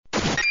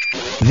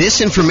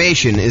This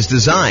information is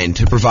designed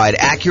to provide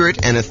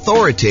accurate and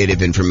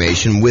authoritative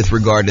information with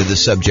regard to the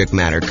subject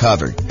matter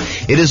covered.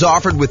 It is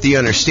offered with the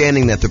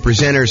understanding that the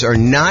presenters are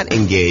not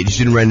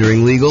engaged in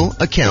rendering legal,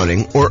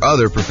 accounting, or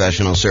other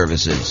professional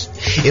services.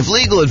 If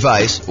legal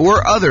advice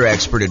or other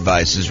expert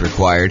advice is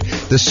required,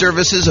 the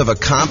services of a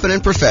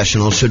competent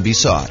professional should be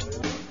sought.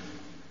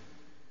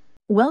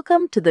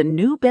 Welcome to the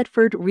New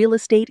Bedford Real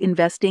Estate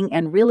Investing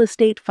and Real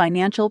Estate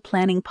Financial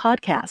Planning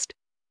Podcast.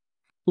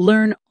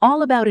 Learn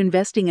all about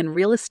investing in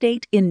real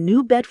estate in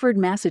New Bedford,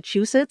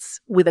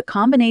 Massachusetts, with a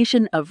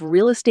combination of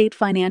real estate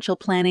financial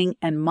planning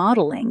and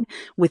modeling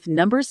with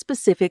numbers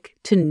specific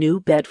to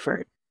New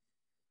Bedford.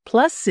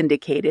 Plus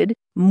syndicated,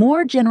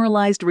 more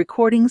generalized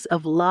recordings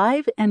of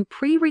live and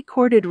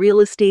pre-recorded real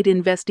estate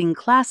investing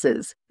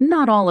classes,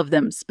 not all of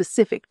them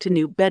specific to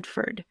New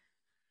Bedford.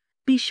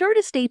 Be sure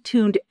to stay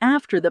tuned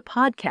after the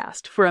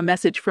podcast for a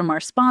message from our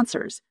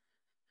sponsors.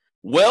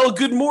 Well,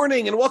 good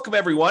morning and welcome,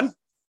 everyone.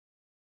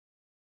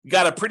 We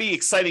got a pretty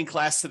exciting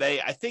class today.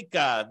 I think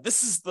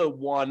this is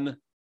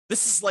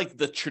like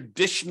the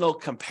traditional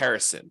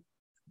comparison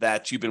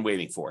that you've been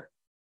waiting for.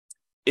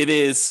 It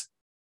is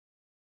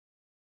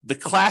the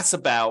class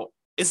about,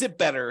 is it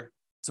better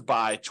to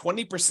buy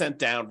 20%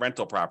 down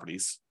rental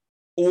properties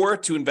or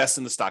to invest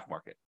in the stock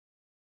market?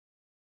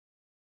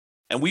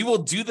 And we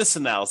will do this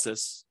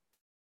analysis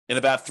in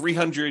about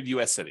 300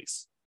 U.S.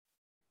 cities.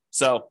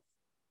 So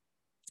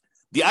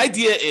the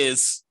idea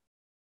is,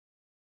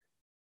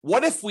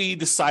 what if we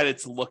decided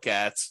to look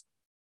at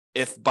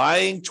if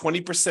buying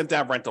 20%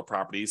 down rental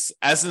properties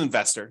as an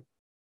investor,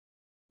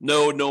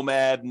 no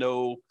nomad,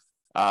 no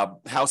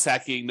house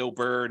hacking, no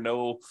BRRRR,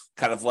 no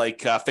kind of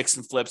like fix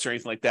and flips or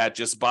anything like that,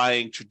 just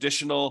buying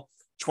traditional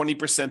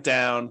 20%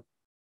 down,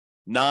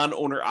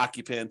 non-owner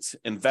occupant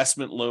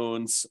investment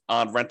loans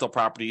on rental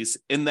properties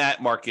in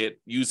that market,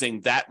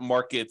 using that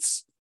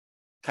market's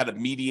kind of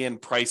median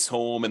price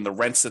home and the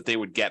rents that they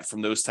would get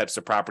from those types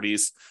of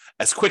properties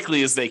as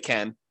quickly as they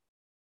can.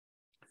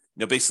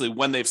 Basically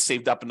when they've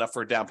saved up enough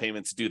for a down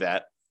payment to do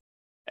that.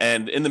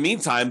 And in the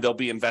meantime, they'll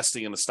be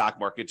investing in the stock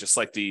market, just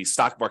like the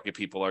stock market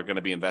people are going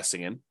to be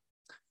investing in.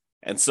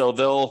 And so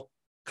they'll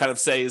kind of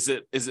say, is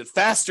it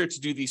faster to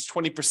do these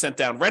 20%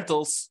 down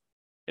rentals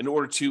in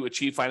order to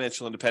achieve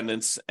financial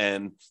independence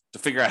and to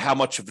figure out how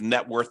much of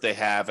net worth they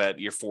have at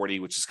year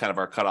 40, which is kind of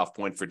our cutoff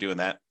point for doing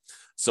that.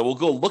 So we'll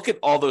go look at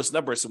all those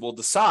numbers and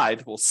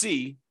we'll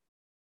see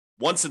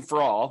once and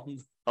for all,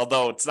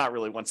 although it's not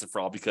really once and for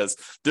all because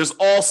there's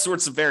all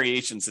sorts of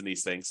variations in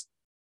these things.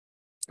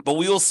 But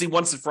we will see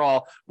once and for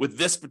all with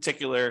this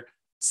particular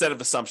set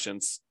of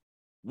assumptions,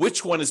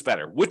 which one is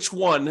better? Which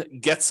one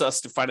gets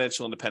us to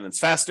financial independence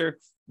faster?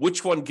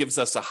 Which one gives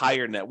us a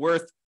higher net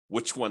worth?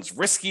 Which one's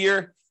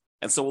riskier?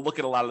 And so we'll look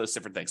at a lot of those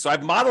different things. So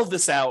I've modeled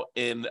this out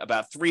in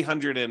about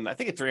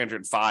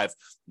 305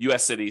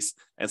 U.S. cities.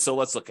 And so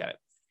let's look at it.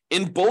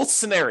 In both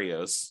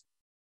scenarios,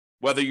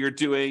 whether you're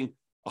doing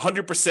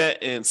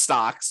 100% in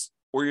stocks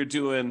or you're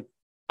doing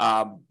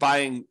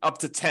buying up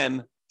to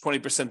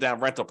 20% down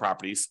rental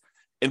properties,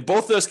 in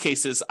both those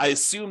cases, I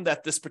assume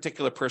that this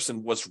particular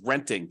person was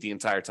renting the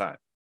entire time.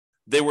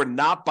 They were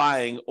not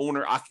buying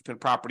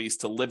owner-occupant properties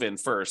to live in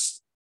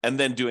first and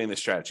then doing the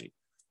strategy.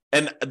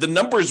 And the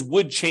numbers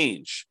would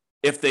change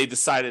if they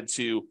decided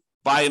to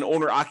buy an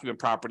owner-occupant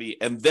property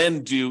and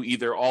then do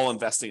either all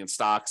investing in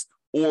stocks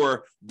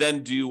or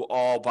then do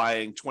all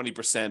buying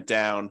 20%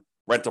 down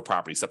rental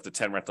properties, up to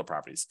 10 rental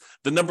properties.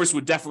 The numbers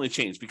would definitely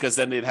change because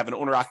then they'd have an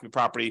owner-occupant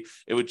property.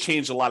 It would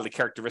change a lot of the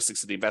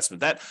characteristics of the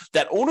investment.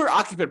 That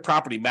owner-occupant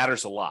property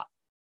matters a lot.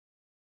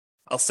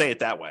 I'll say it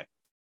that way.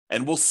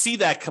 And we'll see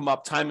that come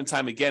up time and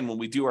time again when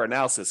we do our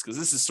analysis, because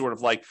this is sort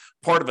of like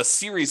part of a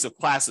series of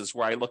classes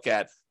where I look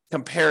at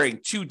comparing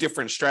two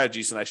different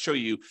strategies and I show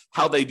you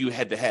how they do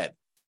head-to-head.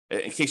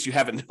 In case you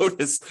haven't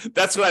noticed,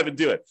 that's what I've been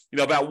doing.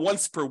 About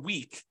once per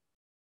week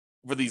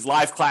for these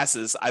live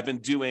classes, I've been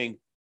doing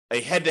a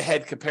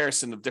head-to-head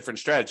comparison of different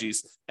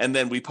strategies, and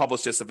then we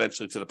publish this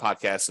eventually to the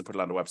podcast and put it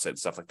on the website and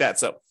stuff like that.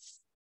 So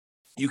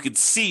you can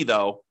see,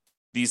 though,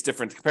 these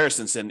different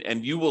comparisons,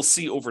 and you will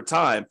see over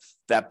time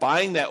that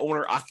buying that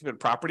owner-occupant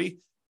property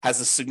has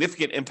a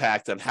significant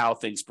impact on how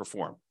things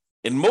perform.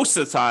 And most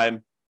of the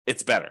time,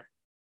 it's better.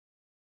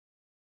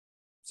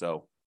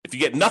 So if you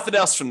get nothing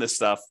else from this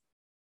stuff,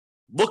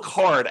 look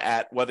hard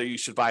at whether you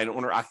should buy an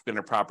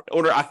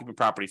owner-occupant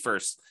property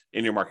first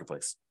in your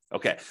marketplace.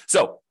 Okay,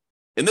 so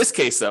in this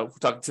case, though, we're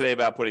talking today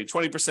about putting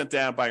 20%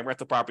 down, buying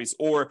rental properties,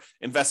 or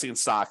investing in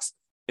stocks.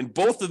 In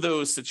both of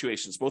those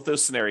situations, both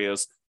those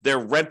scenarios, they're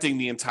renting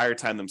the entire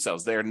time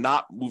themselves. They are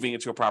not moving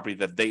into a property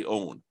that they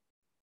own.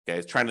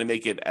 Okay, trying to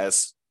make it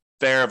as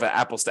fair of an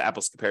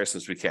apples-to-apples comparison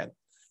as we can.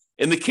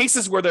 In the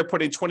cases where they're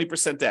putting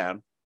 20%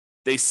 down,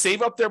 they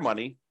save up their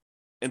money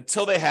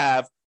until they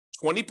have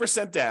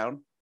 20%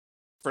 down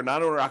for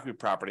non-owner occupant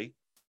property,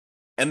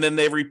 and then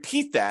they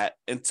repeat that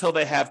until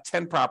they have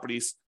 10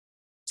 properties,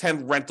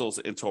 10 rentals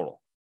in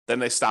total. Then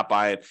they stop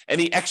buying.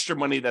 Any extra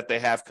money that they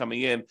have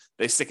coming in,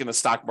 they stick in the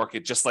stock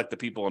market just like the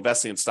people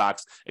investing in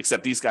stocks,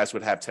 except these guys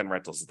would have 10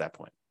 rentals at that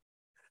point.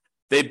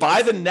 They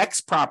buy the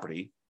next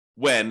property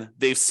when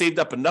they've saved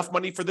up enough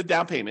money for the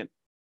down payment,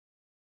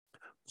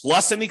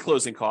 plus any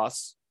closing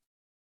costs,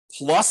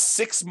 plus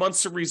 6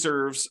 months of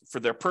reserves for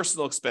their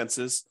personal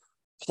expenses,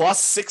 plus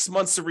 6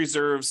 months of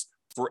reserves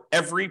for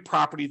every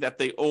property that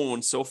they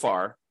own so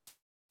far.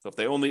 So if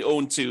they only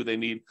own 2, they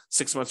need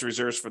 6 months of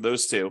reserves for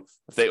those 2.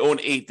 If they own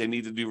 8, they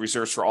need to do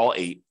reserves for all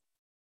 8.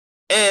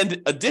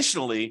 And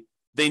additionally,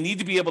 they need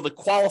to be able to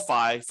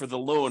qualify for the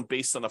loan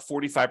based on a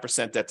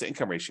 45% debt to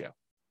income ratio.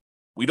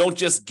 We don't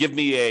just give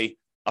me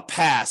a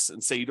pass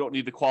and say you don't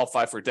need to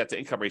qualify for a debt to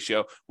income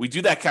ratio. We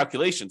do that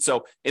calculation.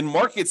 So in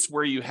markets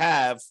where you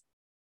have,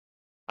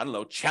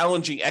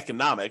 challenging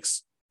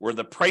economics, where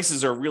the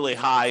prices are really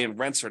high and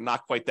rents are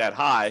not quite that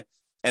high,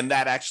 and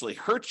that actually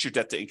hurts your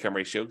debt to income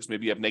ratio because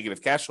maybe you have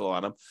negative cash flow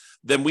on them,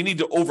 then we need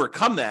to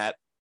overcome that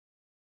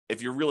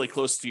if you're really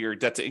close to your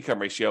debt to income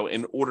ratio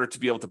in order to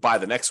be able to buy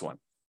the next one.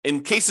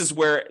 In cases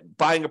where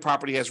buying a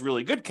property has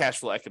really good cash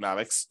flow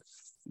economics,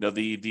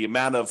 the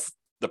amount of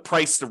the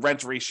price to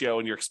rent ratio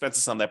and your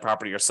expenses on that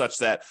property are such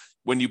that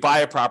when you buy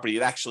a property,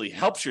 it actually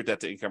helps your debt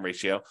to income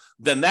ratio,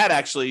 then that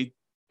actually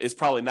is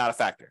probably not a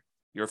factor.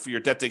 Your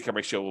debt to income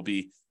ratio will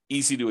be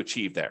easy to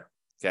achieve there.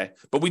 Okay.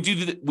 But we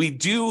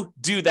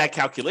do that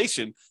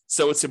calculation.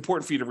 So it's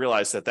important for you to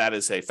realize that that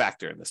is a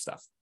factor in this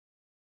stuff.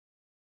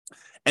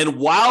 And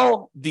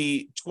while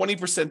the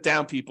 20%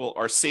 down people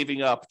are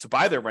saving up to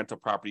buy their rental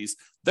properties,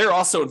 they're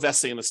also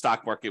investing in the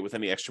stock market with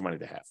any extra money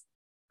they have.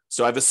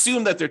 So I've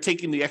assumed that they're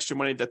taking the extra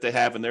money that they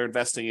have and they're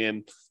investing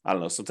in,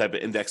 some type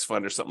of index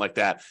fund or something like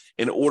that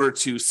in order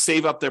to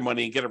save up their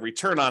money and get a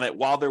return on it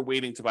while they're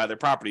waiting to buy their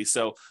property.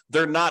 So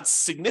they're not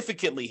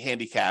significantly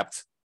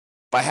handicapped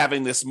by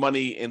having this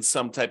money in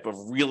some type of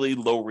really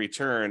low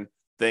return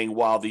thing,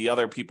 while the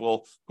other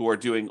people who are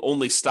doing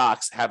only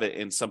stocks have it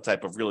in some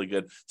type of really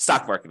good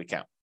stock market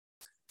account.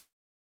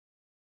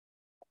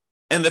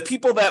 And the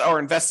people that are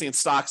investing in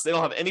stocks, they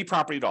don't have any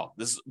property at all.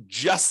 This is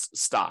just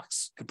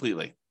stocks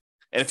completely.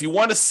 And if you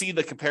want to see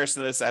the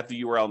comparison of this, I have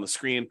the URL on the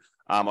screen.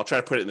 I'll try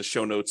to put it in the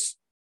show notes.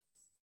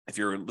 If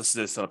you're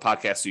listening to this on a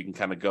podcast, so you can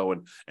kind of go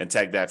and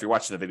tag that. If you're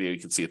watching the video, you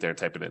can see it there and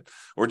type it in.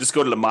 Or just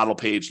go to the model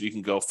page and you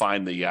can go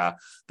find the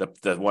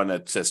one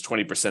that says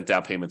 20%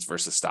 down payments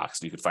versus stocks.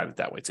 And you can find it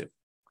that way too.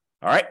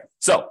 All right.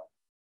 So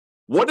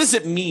what does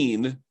it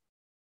mean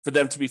for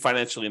them to be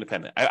financially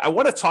independent? I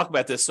want to talk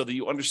about this so that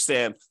you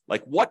understand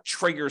what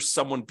triggers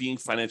someone being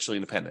financially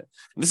independent.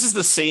 And this is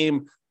the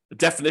same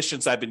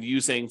definitions I've been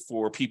using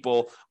for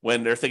people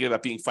when they're thinking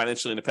about being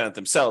financially independent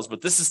themselves, but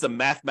this is the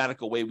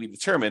mathematical way we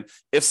determine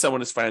if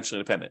someone is financially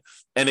independent.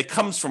 And it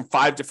comes from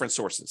 5 different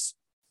sources.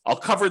 I'll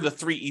cover the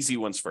 3 easy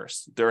ones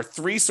first. There are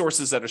 3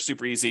 sources that are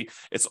super easy.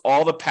 It's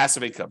all the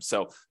passive income.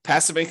 So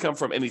passive income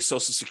from any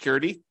Social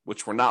Security,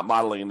 which we're not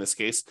modeling in this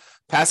case.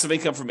 Passive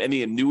income from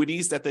any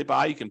annuities that they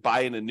buy. You can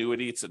buy an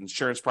annuity. It's an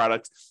insurance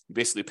product. You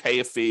basically pay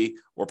a fee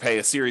or pay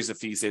a series of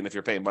fees in if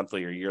you're paying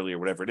monthly or yearly or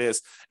whatever it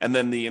is. And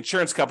then the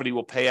insurance company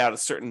will pay out a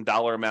certain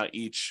dollar amount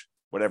each,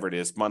 whatever it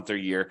is, month or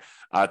year,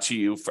 to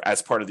you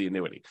as part of the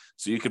annuity.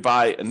 So you could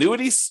buy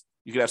annuities.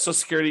 You could have Social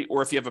Security,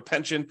 or if you have a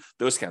pension,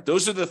 those count.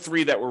 Those are the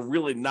 3 that we're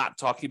really not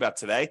talking about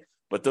today,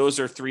 but those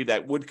are 3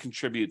 that would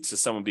contribute to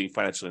someone being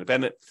financially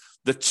independent.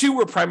 The 2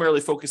 we're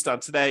primarily focused on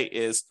today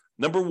is,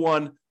 number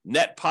 1,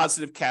 net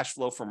positive cash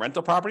flow from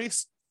rental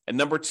properties, and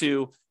number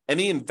 2,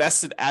 any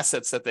invested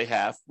assets that they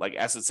have, like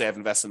assets they have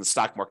invested in the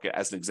stock market,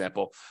 as an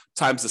example,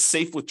 times the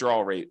safe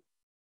withdrawal rate.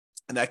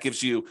 And that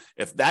gives you,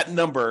 if that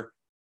number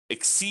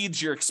exceeds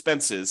your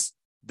expenses,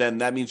 then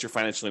that means you're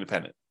financially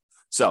independent.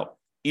 So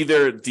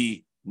either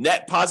the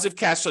net positive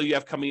cash flow you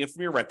have coming in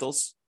from your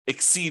rentals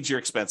exceeds your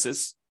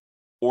expenses,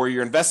 or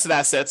your invested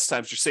assets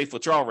times your safe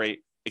withdrawal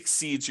rate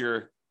exceeds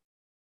your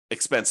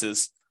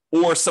expenses,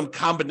 or some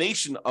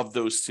combination of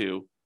those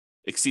 2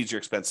 exceeds your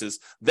expenses,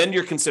 then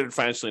you're considered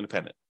financially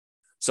independent.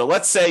 So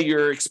let's say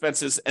your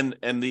expenses,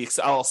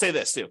 I'll say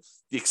this too,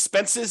 the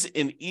expenses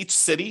in each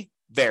city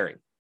vary.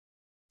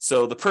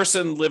 So the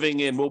person living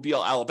in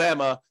Mobile,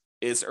 Alabama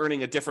is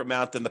earning a different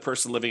amount than the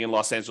person living in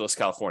Los Angeles,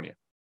 California,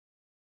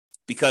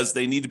 because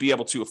they need to be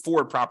able to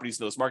afford properties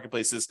in those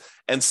marketplaces.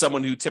 And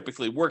someone who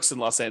typically works in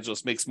Los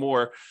Angeles makes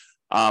more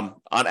on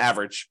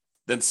average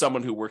than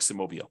someone who works in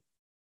Mobile.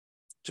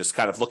 Just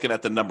kind of looking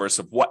at the numbers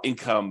of what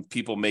income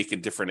people make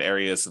in different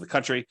areas of the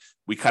country,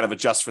 we kind of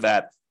adjust for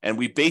that. And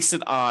we base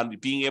it on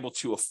being able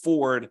to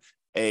afford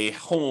a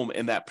home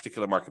in that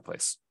particular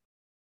marketplace.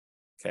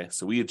 Okay,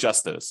 so we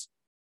adjust those.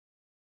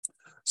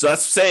 So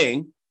that's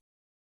saying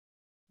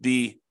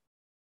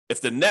if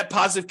the net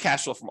positive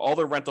cash flow from all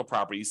their rental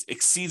properties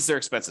exceeds their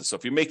expenses. So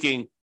if you're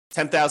making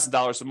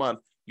 $10,000 a month,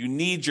 you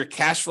need your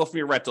cash flow from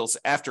your rentals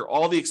after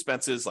all the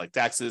expenses like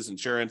taxes,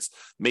 insurance,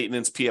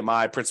 maintenance,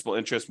 PMI, principal,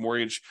 interest,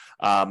 mortgage,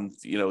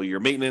 your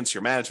maintenance,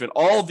 your management,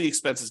 all of the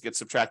expenses get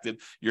subtracted.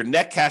 Your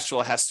net cash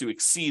flow has to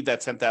exceed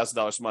that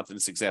 $10,000 a month in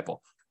this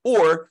example.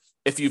 Or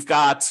if you've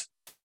got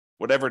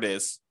whatever it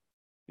is,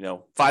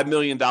 $5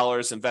 million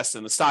invested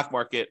in the stock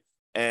market,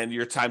 and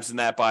you're timesing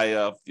that by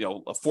a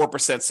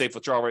 4% safe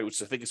withdrawal rate,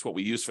 which I think is what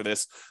we use for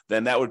this,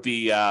 then that would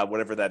be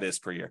whatever that is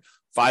per year.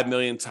 5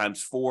 million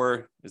times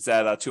 4 is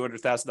that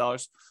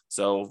 $200,000.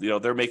 So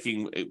they're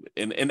making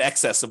in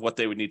excess of what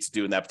they would need to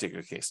do in that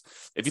particular case.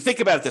 If you think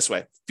about it this way,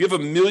 if you have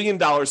 $1 million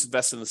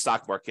invested in the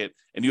stock market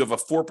and you have a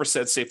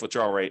 4% safe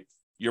withdrawal rate,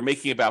 you're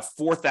making about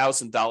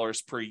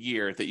 $4,000 per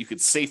year that you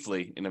could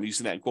safely, and I'm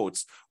using that in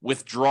quotes,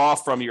 withdraw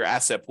from your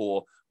asset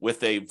pool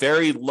with a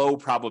very low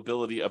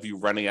probability of you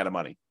running out of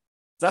money.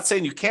 It's not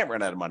saying you can't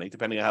run out of money,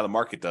 depending on how the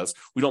market does.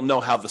 We don't know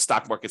how the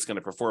stock market's going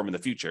to perform in the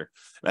future.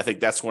 And I think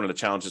that's one of the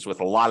challenges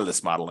with a lot of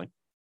this modeling.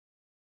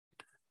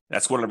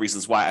 That's one of the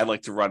reasons why I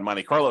like to run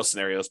Monte Carlo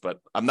scenarios, but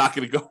I'm not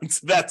going to go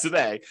into that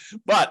today.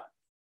 But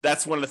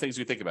that's one of the things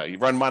we think about. You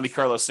run Monte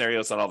Carlo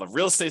scenarios on all the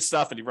real estate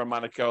stuff, and you run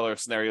Monte Carlo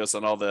scenarios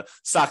on all the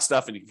stock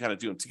stuff, and you can kind of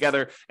do them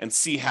together and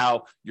see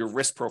how your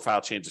risk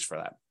profile changes for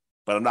that.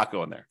 But I'm not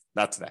going there,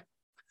 not today.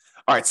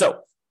 All right,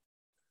 so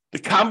the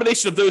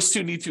combination of those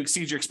two need to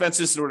exceed your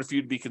expenses in order for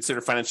you to be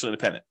considered financially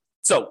independent.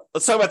 So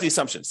let's talk about the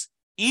assumptions.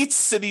 Each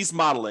city's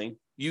modeling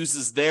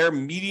uses their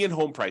median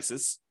home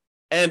prices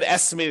and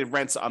estimated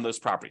rents on those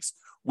properties.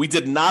 We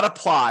did not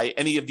apply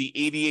any of the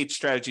 88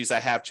 strategies I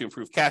have to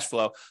improve cash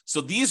flow.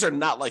 So these are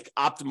not like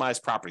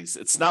optimized properties.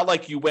 It's not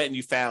like you went and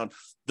you found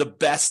the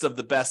best of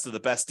the best of the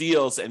best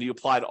deals and you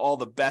applied all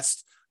the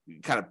best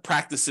kind of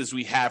practices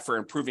we have for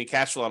improving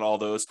cash flow on all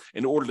those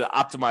in order to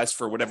optimize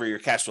for whatever your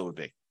cash flow would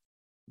be.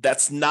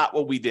 That's not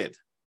what we did.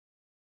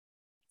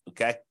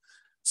 Okay.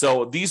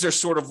 So these are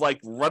sort of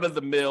like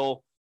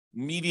run-of-the-mill,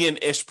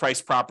 median-ish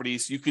price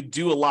properties. You could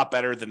do a lot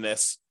better than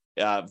this,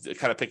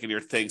 kind of picking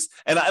your things.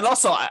 And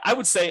also, I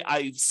would say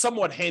I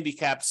somewhat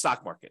handicapped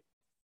stock market.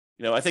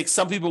 I think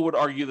some people would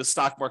argue the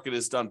stock market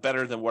has done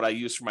better than what I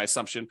used for my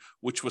assumption,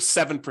 which was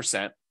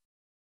 7%.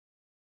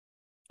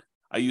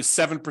 I use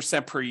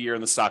 7% per year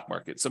in the stock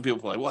market. Some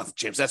people are like, well,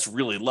 James, that's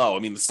really low. I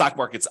mean, the stock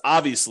market's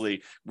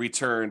obviously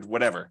returned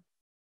whatever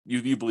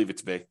you believe it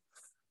to be.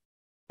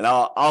 And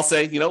I'll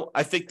say,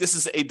 I think this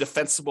is a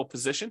defensible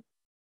position,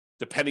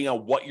 depending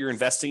on what you're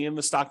investing in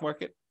the stock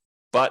market.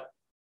 But,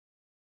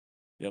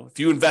 if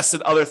you invest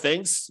in other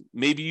things,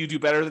 maybe you do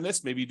better than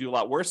this, maybe you do a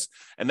lot worse.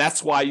 And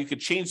that's why you could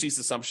change these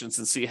assumptions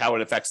and see how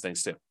it affects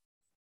things too.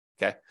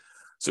 Okay.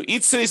 So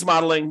each city's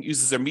modeling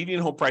uses their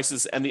median home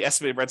prices and the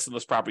estimated rents on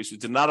those properties. We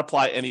did not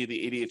apply any of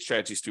the 88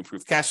 strategies to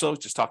improve cash flow.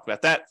 Just talked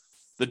about that.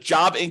 The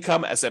job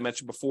income, as I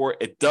mentioned before,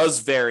 it does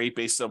vary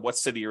based on what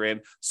city you're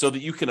in so that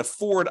you can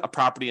afford a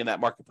property in that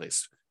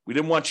marketplace. We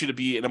didn't want you to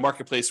be in a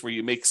marketplace where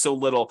you make so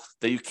little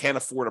that you can't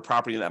afford a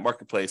property in that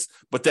marketplace.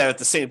 But then at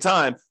the same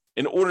time,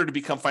 in order to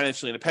become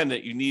financially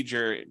independent, you need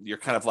your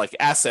kind of like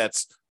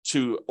assets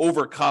to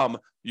overcome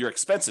your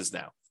expenses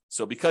now.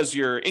 So because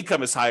your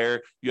income is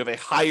higher, you have a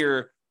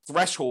higher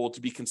threshold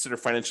to be considered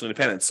financially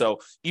independent. So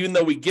even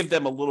though we give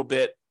them a little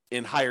bit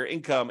in higher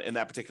income in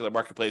that particular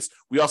marketplace,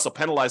 we also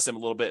penalize them a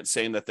little bit in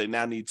saying that they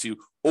now need to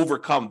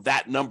overcome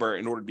that number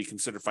in order to be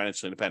considered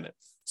financially independent.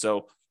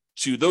 So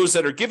to those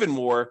that are given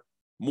more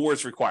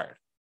is required.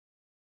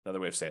 Another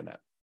way of saying that.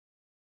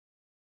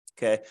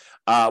 Okay.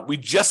 We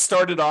just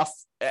started off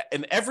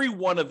in every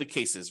one of the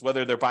cases,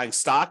 whether they're buying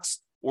stocks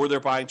or they're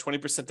buying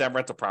 20% down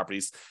rental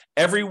properties,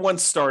 everyone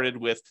started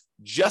with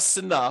just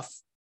enough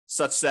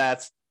such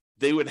that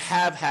they would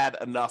have had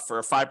enough for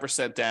a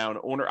 5% down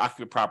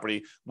owner-occupant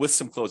property with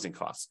some closing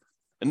costs.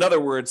 In other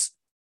words,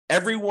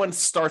 everyone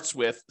starts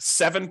with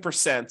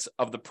 7%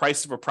 of the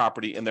price of a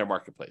property in their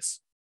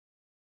marketplace.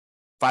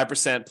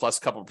 5% plus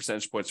a couple of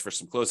percentage points for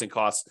some closing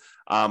costs.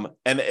 And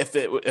if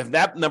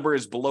that number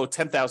is below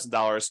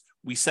 $10,000,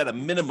 we set a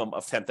minimum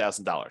of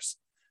 $10,000.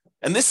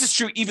 And this is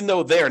true even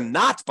though they are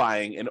not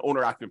buying an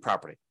owner-occupant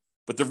property.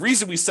 But the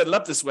reason we set it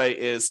up this way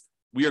is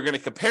we are going to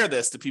compare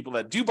this to people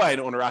that do buy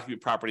an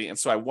owner-occupant property. And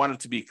so I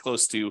wanted to be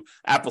close to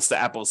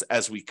apples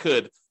as we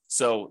could.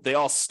 So they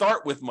all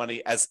start with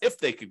money as if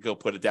they could go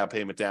put a down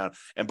payment down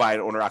and buy an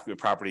owner-occupant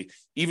property,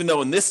 even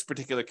though in this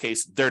particular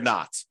case, they're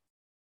not.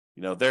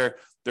 They're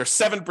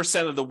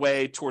 7% of the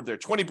way toward their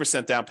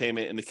 20% down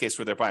payment in the case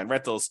where they're buying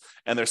rentals,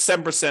 and they're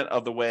 7%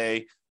 of the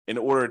way in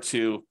order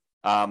to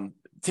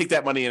take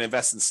that money and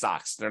invest in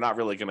stocks. They're not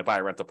really going to buy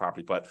a rental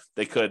property, but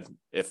they could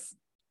if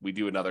we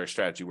do another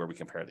strategy where we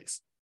compare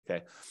these.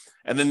 Okay.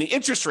 And then the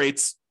interest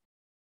rates,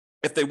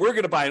 if they were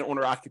going to buy an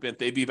owner occupant,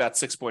 they'd be about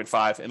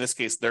 6.5. In this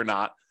case, they're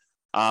not.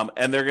 And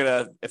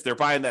if they're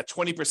buying that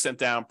 20%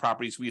 down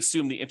properties, we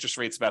assume the interest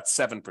rate's about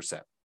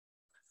 7%.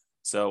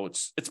 So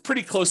it's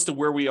pretty close to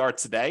where we are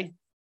today,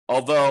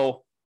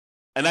 although,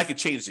 and I could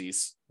change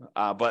these,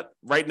 but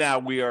right now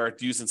we are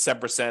using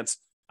 7%.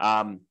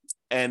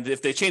 And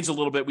if they change a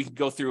little bit, we can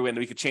go through and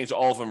we could change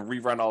all of them and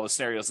rerun all the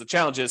scenarios. The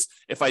challenge is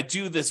if I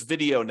do this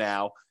video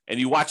now and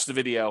you watch the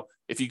video,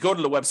 if you go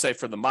to the website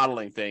for the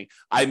modeling thing,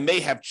 I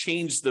may have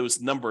changed those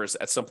numbers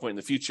at some point in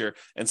the future.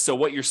 And so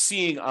what you're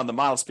seeing on the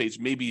models page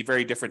may be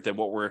very different than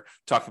what we're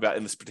talking about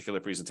in this particular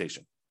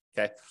presentation.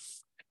 Okay.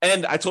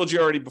 And I told you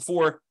already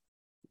before,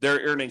 they're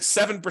earning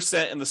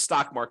 7% in the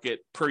stock market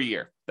per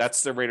year.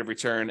 That's their rate of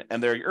return.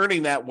 And they're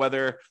earning that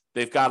whether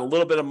they've got a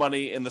little bit of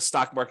money in the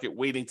stock market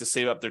waiting to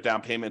save up their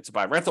down payment to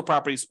buy rental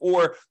properties,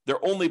 or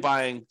they're only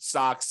buying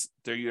stocks,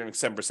 they're earning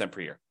 7%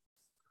 per year.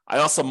 I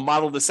also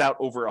modeled this out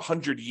over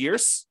 100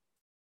 years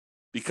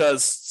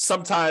because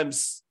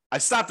sometimes I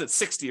stopped at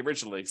 60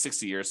 originally,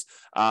 60 years.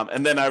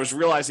 And then I was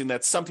realizing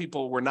that some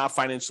people were not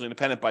financially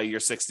independent by year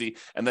 60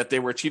 and that they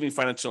were achieving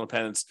financial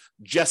independence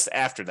just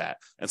after that.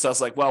 And so I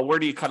was like, well, where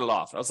do you cut it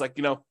off? I was like,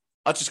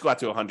 I'll just go out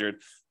to 100.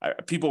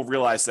 People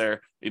realize if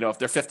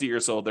they're 50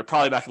 years old, they're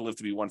probably not going to live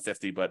to be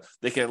 150, but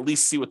they can at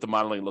least see what the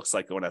modeling looks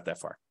like going out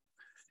that far.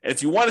 And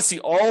if you want to see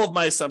all of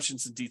my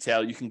assumptions in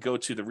detail, you can go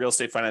to the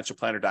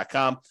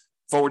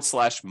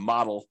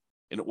realestatefinancialplanner.com/model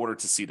in order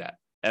to see that.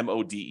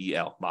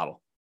 MODEL,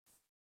 model.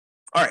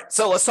 All right,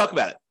 so let's talk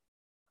about it.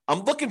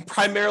 I'm looking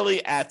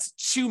primarily at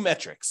two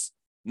metrics.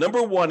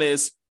 Number one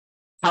is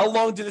how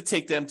long did it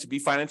take them to be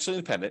financially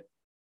independent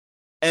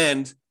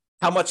and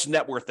how much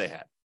net worth they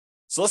had.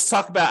 So let's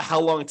talk about how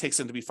long it takes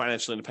them to be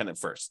financially independent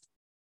first.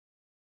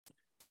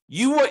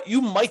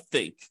 You might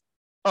think,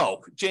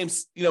 oh,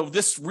 James,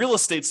 this real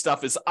estate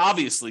stuff is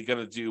obviously going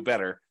to do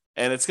better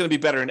and it's going to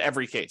be better in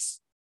every case.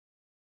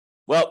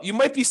 Well, you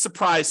might be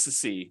surprised to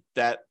see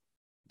that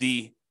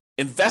the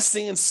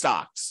investing in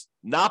stocks,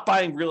 not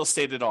buying real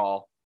estate at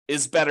all,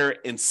 is better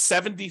in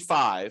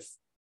 75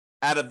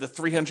 out of the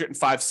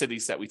 305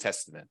 cities that we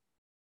tested in.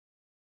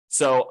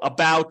 So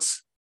about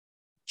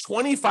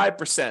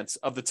 25%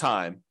 of the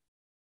time,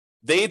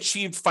 they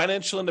achieved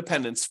financial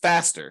independence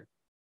faster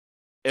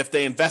if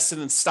they invested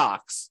in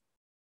stocks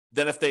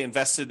than if they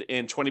invested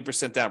in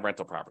 20% down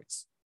rental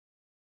properties.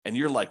 And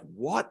you're like,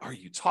 what are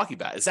you talking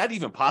about? Is that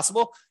even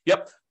possible?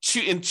 Yep.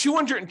 In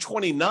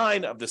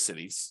 229 of the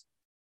cities,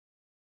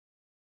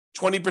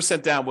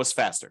 20% down was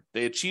faster.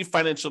 They achieved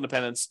financial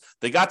independence.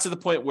 They got to the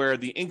point where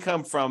the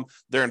income from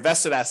their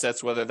invested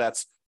assets, whether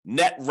that's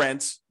net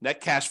rent, net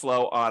cash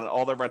flow on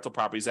all their rental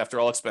properties after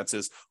all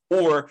expenses,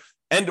 or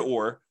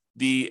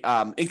the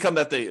income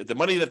that the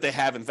money that they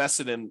have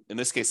invested in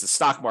this case, the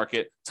stock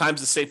market,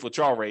 times the safe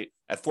withdrawal rate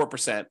at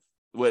 4%,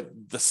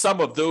 with the sum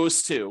of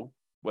those two,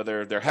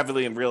 whether they're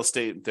heavily in real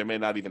estate, they may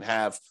not even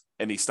have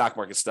any stock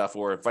market stuff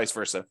or vice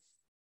versa.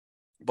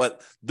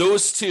 But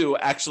those two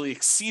actually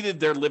exceeded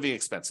their living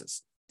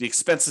expenses, the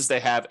expenses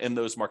they have in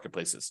those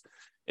marketplaces.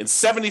 In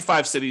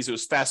 75 cities, it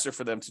was faster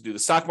for them to do the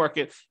stock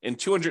market. In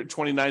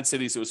 229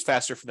 cities, it was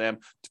faster for them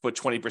to put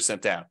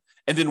 20% down.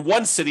 And in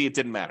one city, it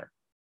didn't matter.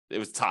 It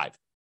was tied.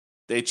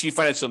 They achieved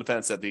financial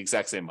independence at the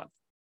exact same month.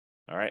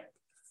 All right.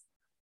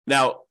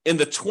 Now, in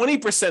the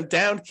 20%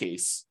 down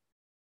case,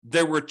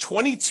 there were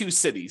 22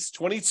 cities,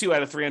 22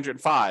 out of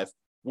 305,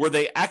 where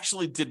they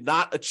actually did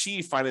not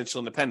achieve financial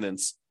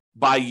independence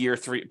by year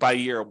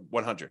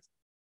 100.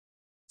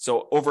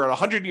 So over a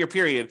 100-year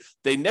period,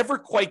 they never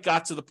quite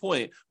got to the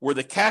point where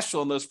the cash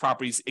flow in those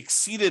properties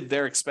exceeded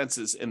their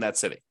expenses in that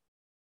city,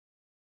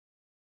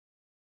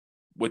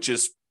 which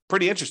is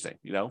pretty interesting,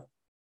 Now,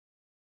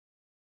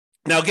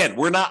 again,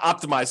 we're not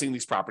optimizing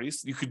these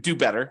properties. You could do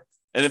better.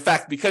 And in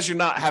fact, because you're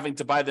not having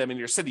to buy them in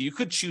your city, you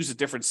could choose a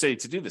different city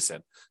to do this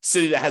in,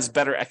 city that has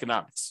better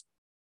economics,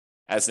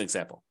 as an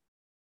example.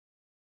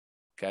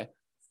 Okay.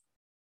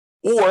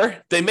 Or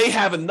they may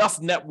have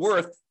enough net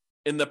worth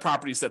in the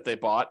properties that they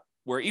bought,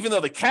 where even though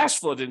the cash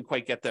flow didn't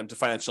quite get them to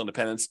financial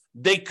independence,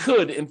 they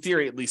could, in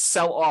theory, at least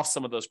sell off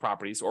some of those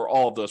properties or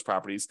all of those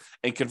properties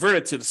and convert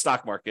it to the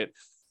stock market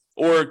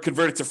or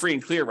convert it to free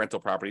and clear rental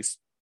properties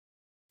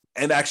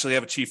and actually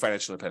have achieved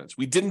financial independence.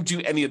 We didn't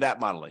do any of that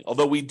modeling,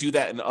 although we do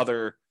that in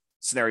other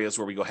scenarios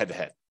where we go head to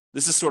head.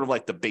 This is sort of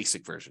like the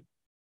basic version.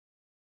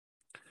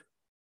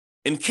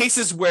 In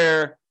cases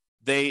where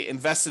they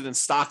invested in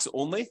stocks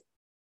only,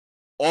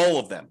 all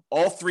of them,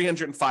 all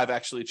 305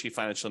 actually achieved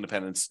financial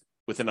independence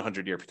within a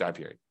 100-year time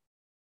period.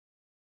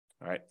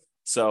 All right.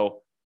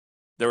 So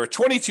there were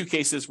 22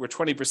 cases where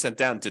 20%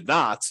 down did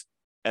not,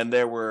 and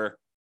there were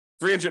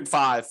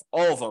 305,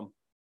 all of them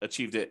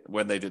achieved it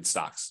when they did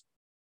stocks.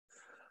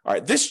 All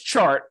right. This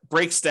chart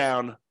breaks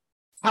down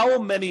how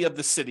many of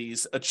the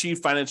cities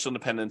achieved financial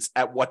independence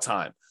at what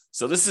time.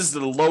 So this is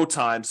the low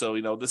time. So,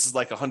 this is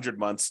like 100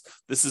 months.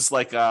 This is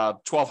like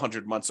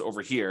 1,200 months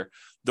over here.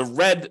 The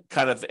red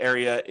kind of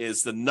area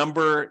is the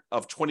number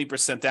of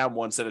 20% down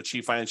ones that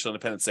achieve financial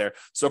independence there.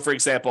 So, for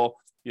example,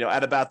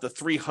 at about the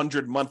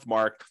 300-month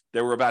mark,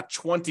 there were about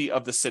 20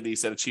 of the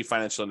cities that achieved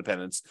financial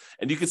independence.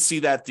 And you can see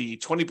that the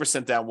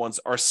 20% down ones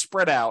are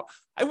spread out,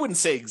 I wouldn't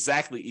say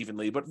exactly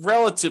evenly, but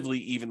relatively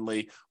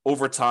evenly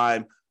over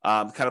time.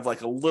 Kind of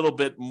like a little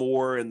bit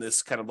more in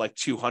this kind of like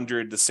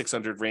 200 to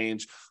 600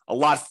 range, a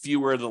lot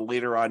fewer the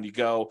later on you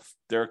go.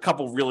 There are a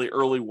couple really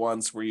early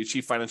ones where you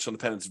achieve financial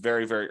independence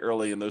very, very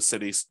early in those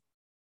cities.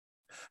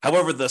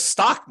 However, the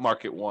stock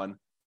market one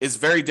is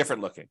very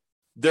different looking.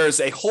 There's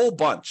a whole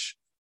bunch,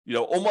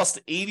 almost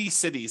 80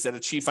 cities that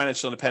achieve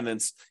financial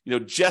independence,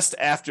 just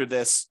after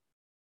this,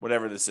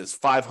 whatever this is,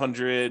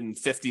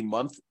 550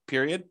 month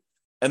period.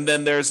 And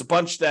then there's a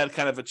bunch that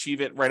kind of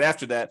achieve it right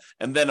after that.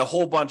 And then a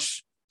whole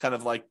bunch kind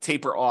of like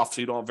taper off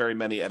so you don't have very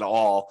many at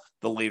all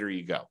the later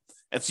you go.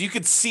 And so you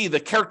can see the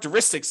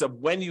characteristics of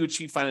when you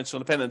achieve financial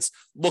independence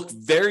look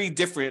very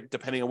different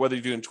depending on whether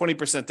you're doing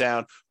 20%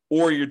 down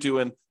or you're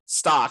doing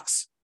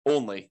stocks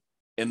only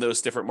in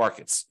those different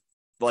markets.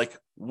 Like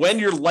when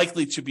you're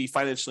likely to be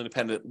financially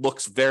independent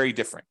looks very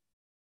different.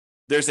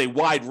 There's a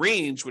wide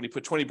range when you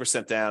put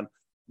 20% down.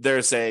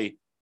 There's a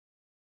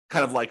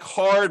kind of like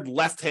hard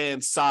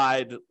left-hand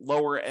side,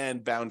 lower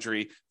end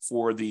boundary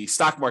for the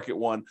stock market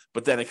one,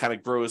 but then it kind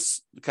of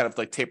grows, kind of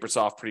like tapers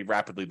off pretty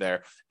rapidly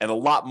there. And a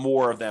lot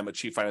more of them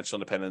achieve financial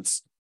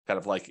independence kind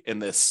of like in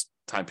this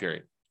time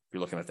period, if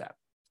you're looking at that.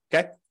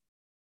 Okay.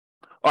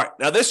 All right.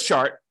 Now this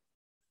chart,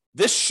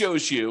 this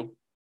shows you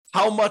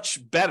how much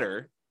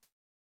better,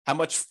 how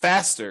much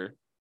faster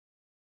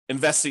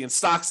investing in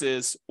stocks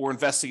is or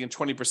investing in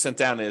 20%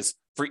 down is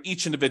for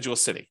each individual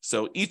city.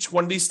 So each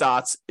one of these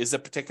dots is a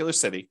particular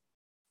city.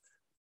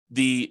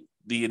 The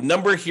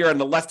number here on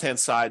the left-hand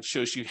side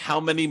shows you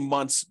how many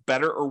months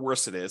better or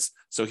worse it is.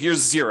 So here's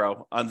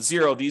 0. On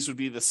 0, these would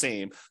be the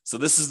same. So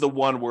this is the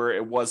one where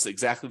it was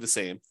exactly the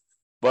same.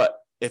 But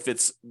if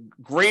it's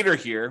greater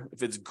here,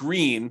 if it's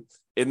green,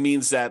 it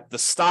means that the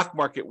stock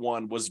market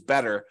one was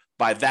better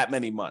by that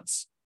many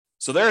months.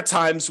 So there are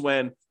times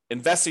when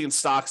investing in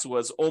stocks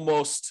was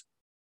almost,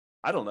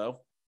 I don't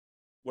know,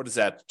 what is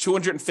that?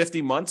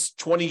 250 months,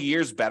 20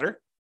 years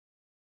better.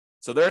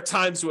 So there are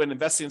times when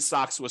investing in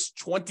stocks was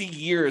 20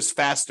 years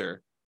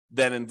faster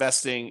than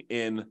investing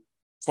in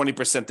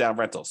 20% down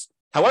rentals.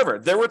 However,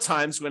 there were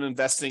times when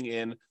investing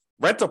in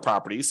rental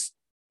properties,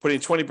 putting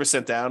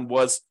 20% down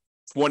was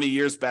 20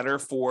 years better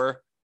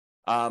for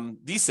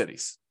these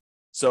cities.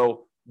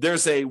 So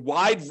there's a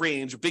wide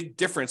range, a big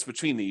difference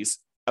between these.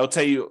 I'll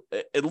tell you,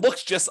 it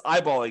looks just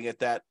eyeballing it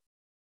that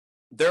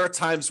there are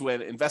times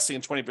when investing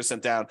in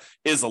 20% down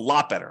is a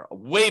lot better,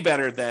 way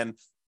better than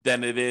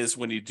it is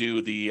when you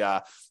do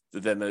the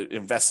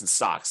invest in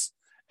stocks.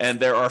 And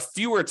there are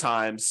fewer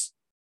times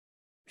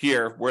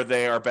here where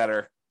they are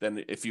better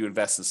than if you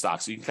invest in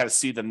stocks. So you can kind of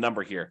see the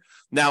number here.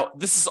 Now,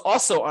 this is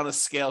also on a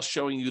scale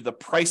showing you the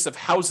price of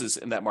houses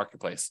in that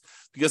marketplace,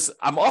 because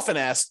I'm often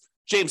asked,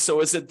 James,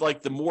 so is it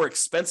like the more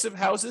expensive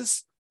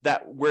houses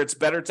that where it's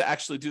better to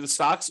actually do the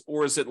stocks,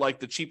 or is it like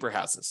the cheaper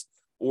houses,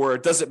 or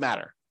does it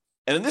matter?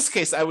 And in this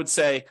case, I would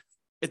say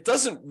it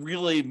doesn't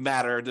really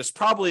matter. There's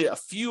probably a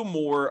few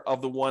more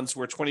of the ones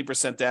where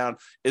 20% down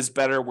is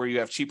better, where you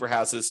have cheaper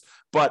houses,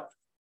 but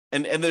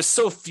and there's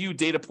so few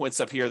data points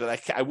up here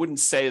that I wouldn't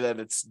say that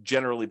it's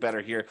generally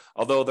better here,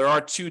 although there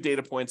are 2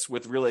 data points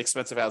with really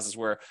expensive houses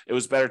where it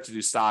was better to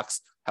do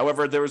stocks.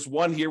 However, there was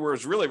one here where it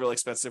was really, really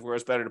expensive, where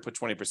it's better to put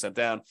 20%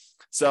 down.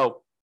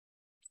 So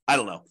I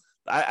don't know.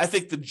 I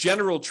think the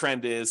general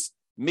trend is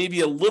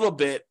maybe a little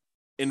bit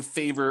in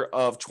favor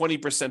of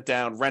 20%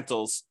 down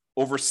rentals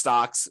over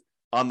stocks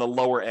on the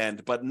lower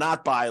end, but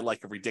not by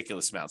like a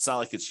ridiculous amount. It's not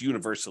like it's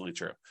universally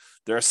true.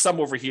 There are some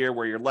over here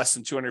where you're less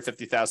than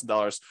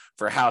 $250,000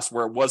 for a house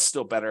where it was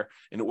still better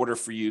in order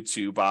for you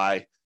to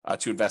buy,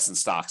 to invest in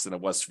stocks than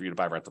it was for you to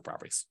buy rental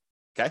properties.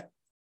 Okay.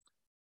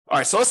 All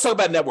right. So let's talk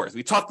about net worth.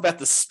 We talked about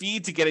the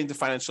speed to getting to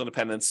financial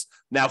independence.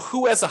 Now,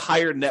 who has a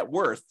higher net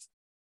worth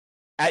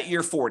at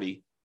year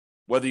 40,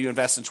 whether you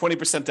invest in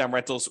 20% down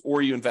rentals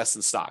or you invest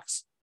in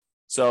stocks?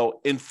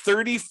 So in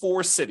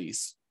 34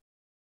 cities,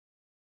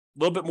 a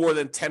little bit more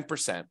than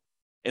 10%.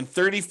 In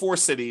 34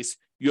 cities,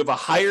 you have a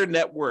higher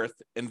net worth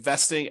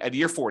investing at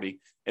year 40,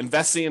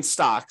 investing in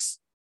stocks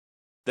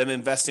than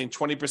investing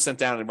 20%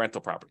 down in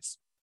rental properties.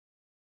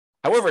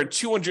 However, in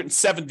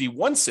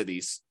 271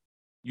 cities,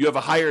 you have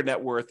a higher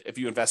net worth if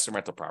you invest in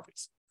rental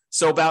properties.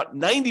 So about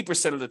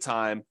 90% of the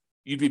time,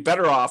 you'd be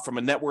better off from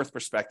a net worth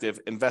perspective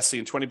investing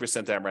in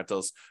 20% down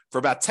rentals. For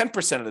about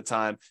 10% of the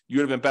time, you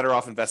would have been better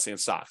off investing in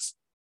stocks,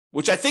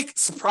 which I think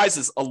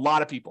surprises a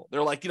lot of people.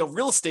 They're like,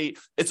 real estate,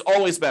 it's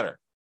always better.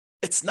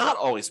 It's not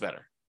always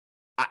better.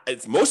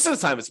 It's most of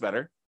the time it's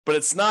better, but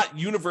it's not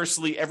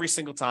universally every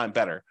single time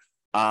better.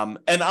 And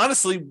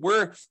honestly,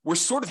 we're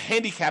sort of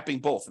handicapping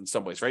both in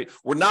some ways, right?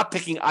 We're not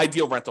picking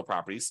ideal rental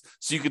properties.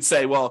 So you could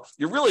say, well,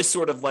 you're really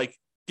sort of like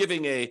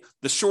giving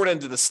the short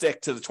end of the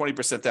stick to the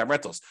 20% down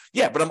rentals.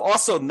 Yeah, but I'm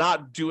also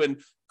not doing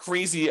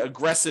crazy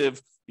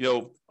aggressive, a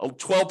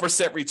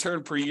 12%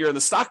 return per year in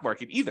the stock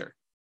market either.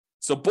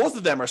 So both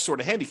of them are sort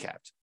of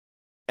handicapped.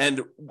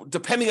 And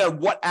depending on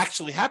what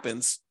actually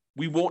happens,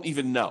 we won't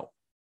even know.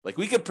 Like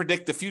we could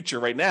predict the future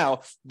right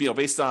now,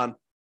 based on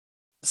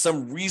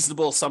some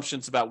reasonable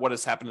assumptions about what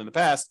has happened in the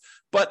past.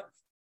 But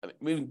I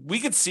mean, we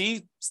could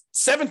see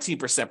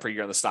 17% per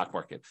year on the stock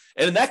market.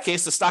 And in that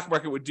case, the stock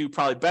market would do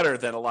probably better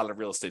than a lot of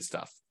real estate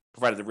stuff,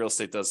 provided the real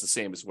estate does the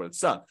same as what it's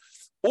done.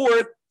 Or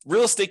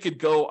real estate could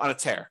go on a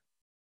tear.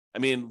 I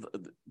mean,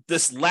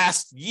 this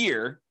last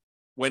year,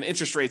 when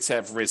interest rates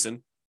have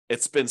risen,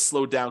 it's been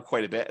slowed down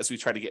quite a bit as we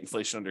try to get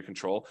inflation under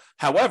control.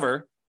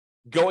 However,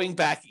 going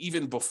back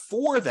even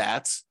before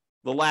that,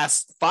 the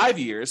last 5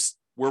 years,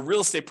 where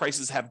real estate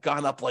prices have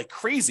gone up like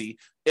crazy,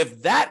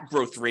 if that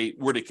growth rate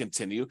were to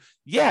continue,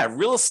 yeah,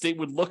 real estate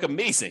would look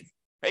amazing,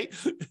 right?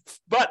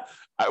 But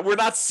We're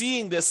not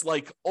seeing this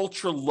like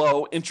ultra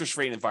low interest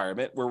rate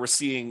environment where we're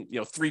seeing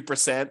 3%,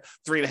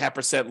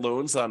 3.5%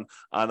 loans on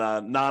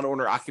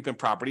non-owner occupant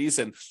properties,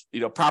 and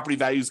property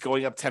values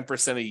going up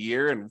 10% a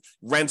year and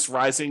rents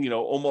rising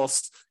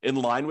almost in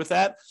line with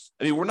that.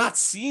 I mean, we're not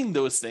seeing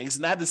those things,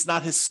 and that is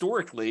not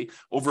historically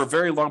over a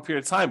very long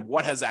period of time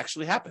what has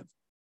actually happened.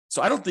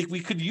 So I don't think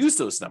we could use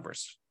those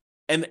numbers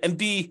and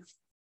be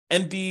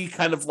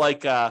kind of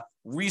like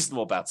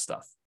reasonable about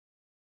stuff,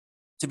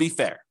 to be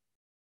fair.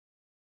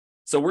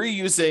 So we're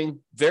using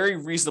very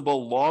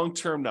reasonable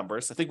long-term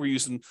numbers. I think we're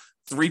using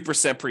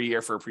 3% per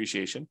year for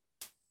appreciation.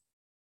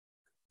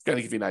 It's going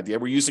to give you an idea.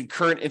 We're using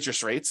current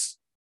interest rates,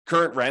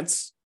 current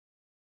rents.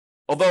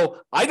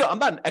 Although I'm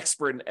not an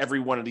expert in every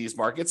one of these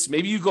markets.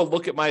 Maybe you go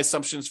look at my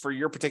assumptions for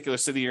your particular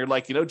city and you're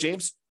like,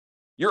 James,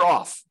 you're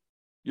off.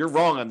 You're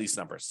wrong on these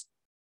numbers.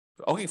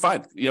 Okay,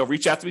 fine.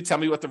 Reach out to me, tell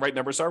me what the right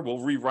numbers are. We'll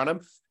rerun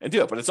them and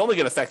do it. But it's only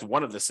going to affect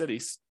one of the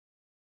cities.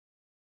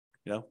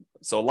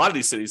 So a lot of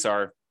these cities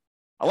I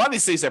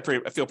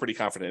feel pretty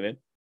confident in.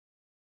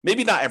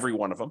 Maybe not every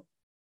one of them.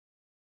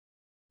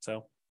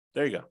 So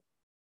there you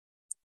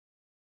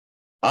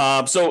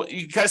go. So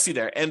you can kind of see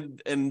there.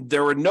 And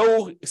there were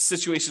no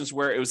situations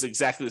where it was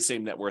exactly the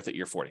same net worth at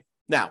year 40.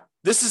 Now,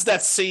 this is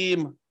that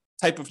same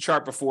type of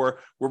chart before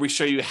where we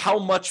show you how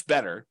much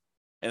better.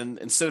 And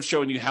instead of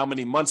showing you how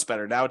many months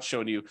better, now it's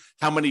showing you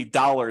how many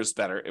dollars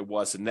better it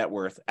was in net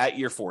worth at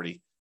year 40,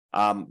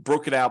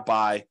 broken out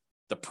by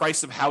the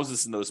price of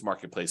houses in those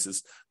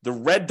marketplaces. The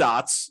red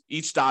dots,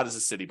 each dot is a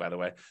city, by the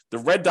way. The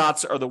red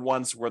dots are the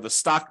ones where the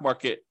stock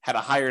market had a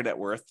higher net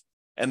worth,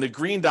 and the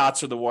green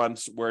dots are the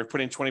ones where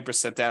putting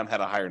 20% down had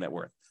a higher net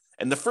worth.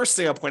 And the first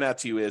thing I'll point out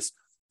to you is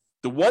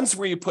the ones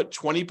where you put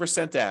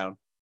 20% down,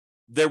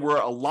 there were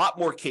a lot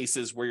more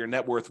cases where your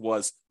net worth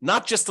was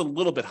not just a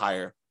little bit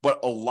higher, but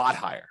a lot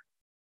higher.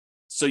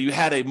 So you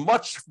had a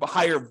much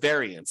higher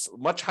variance,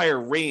 much higher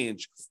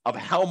range of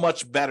how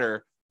much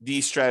better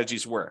these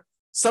strategies were.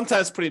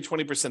 Sometimes putting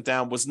 20%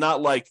 down was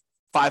not like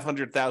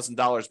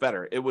 $500,000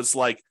 better. It was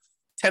like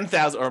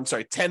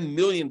 $10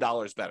 million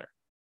better,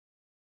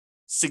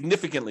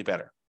 significantly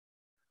better.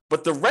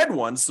 But the red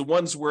ones, the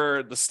ones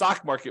where the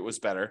stock market was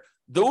better,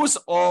 those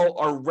all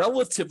are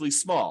relatively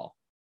small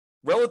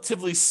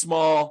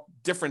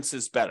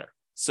differences better.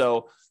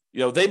 So,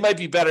 they might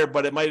be better,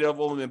 but it might have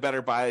only been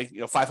better by,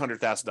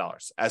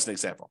 $500,000 as an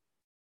example.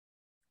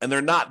 And there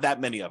are not that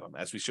many of them,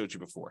 as we showed you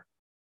before.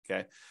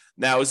 Okay.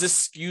 Now, is this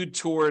skewed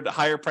toward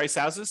higher price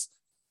houses?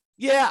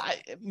 Yeah,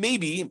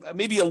 maybe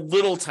a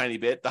little tiny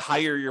bit. The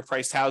higher your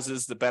priced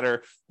houses, the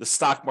better the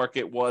stock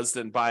market was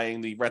than buying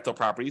the rental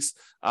properties.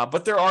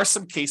 But there are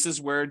some cases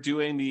where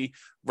doing the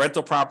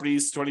rental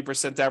properties,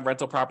 20% down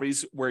rental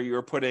properties, where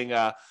you're putting,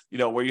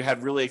 where you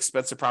had really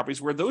expensive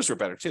properties, where those were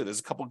better too. There's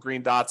a couple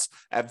green dots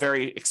at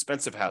very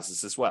expensive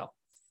houses as well.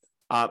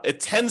 It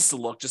tends to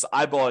look, just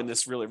eyeballing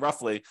this really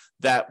roughly,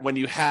 that when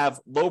you have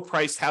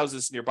low-priced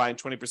houses and you're buying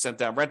 20%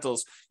 down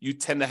rentals, you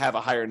tend to have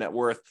a higher net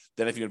worth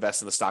than if you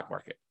invest in the stock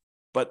market.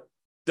 But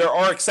there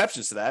are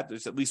exceptions to that.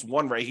 There's at least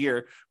one right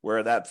here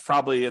where that's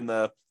probably in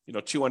the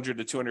 $200,000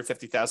 to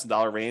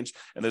 $250,000 range,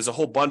 and there's a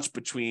whole bunch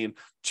between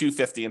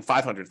 $250,000 and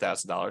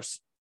 $500,000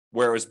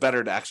 where it was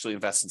better to actually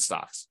invest in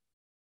stocks.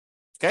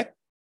 Okay.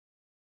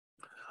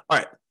 All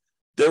right.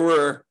 There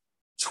were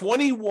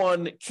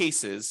 21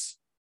 cases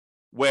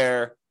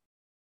where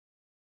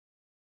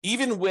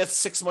even with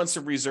 6 months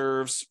of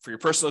reserves for your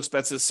personal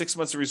expenses, 6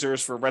 months of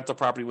reserves for a rental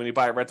property when you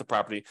buy a rental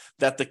property,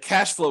 that the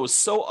cash flow was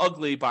so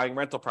ugly buying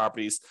rental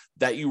properties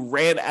that you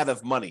ran out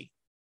of money.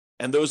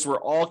 And those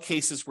were all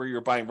cases where you're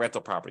buying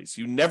rental properties.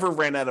 You never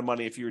ran out of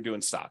money if you were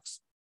doing stocks.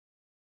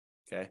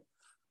 Okay.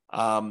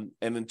 And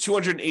in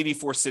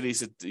 284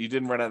 cities, you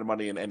didn't run out of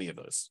money in any of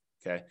those.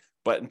 Okay.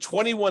 But in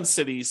 21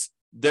 cities,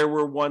 there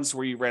were ones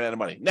where you ran out of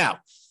money. Now,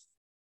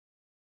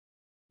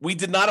 we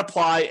did not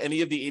apply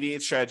any of the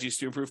 88 strategies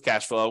to improve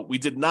cash flow. We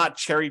did not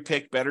cherry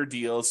pick better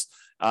deals.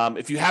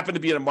 If you happen to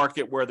be in a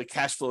market where the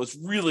cash flow is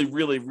really,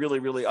 really, really,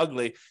 really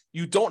ugly,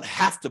 you don't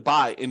have to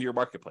buy in your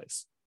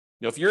marketplace.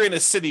 If you're in a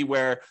city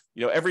where,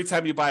 every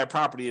time you buy a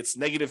property, it's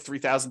negative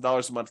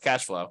 $3,000 a month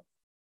cash flow,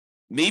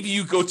 maybe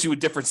you go to a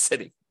different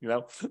city.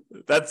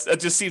 That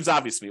just seems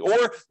obvious to me.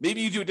 Or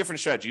maybe you do a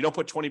different strategy. You don't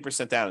put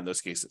 20% down in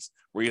those cases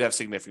where you'd have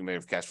significant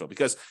negative cash flow,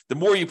 because the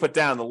more you put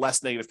down, the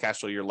less negative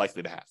cash flow you're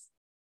likely to have.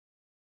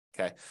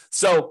 Okay,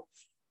 so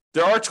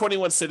there are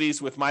 21 cities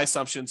with my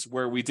assumptions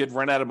where we did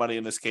run out of money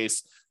in this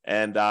case,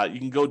 and you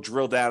can go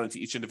drill down into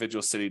each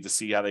individual city to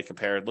see how they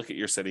compare. Look at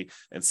your city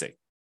and see.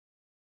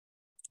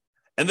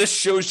 And this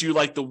shows you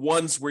like the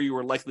ones where you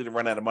were likely to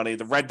run out of money.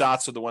 The red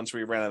dots are the ones where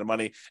you ran out of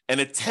money, and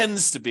it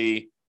tends to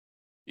be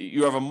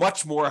you have a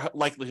much more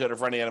likelihood of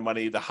running out of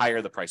money the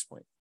higher the price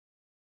point.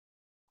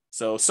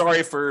 So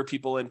sorry for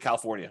people in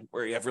California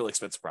where you have really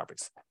expensive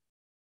properties.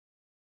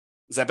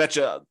 Because I bet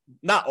you,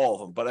 not all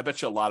of them, but I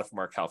bet you a lot of them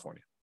are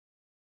California.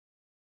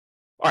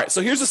 All right,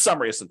 so here's a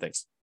summary of some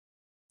things.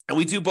 And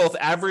we do both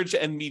average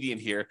and median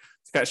here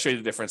to kind of show you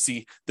the difference.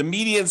 See, the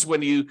medians,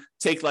 when you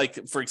take,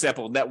 like, for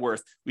example, net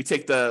worth, we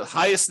take the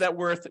highest net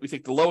worth, we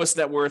take the lowest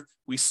net worth,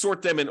 we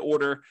sort them in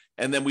order,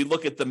 and then we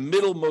look at the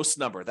middlemost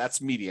number.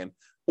 That's median.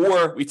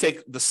 Or we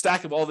take the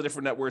stack of all the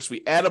different net worths,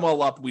 we add them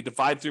all up, we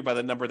divide through by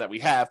the number that we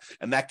have,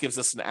 and that gives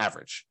us an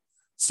average.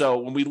 So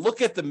when we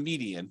look at the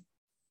median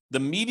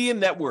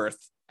net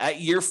worth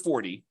at year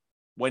 40,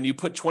 when you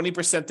put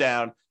 20%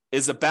 down,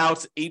 is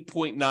about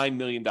 $8.9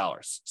 million.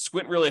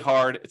 Squint really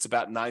hard, it's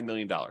about $9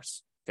 million.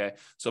 Okay,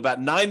 so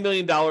about $9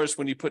 million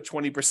when you put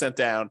 20%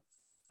 down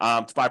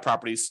to buy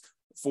properties.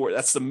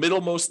 That's the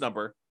middlemost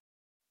number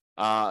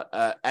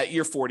at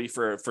year 40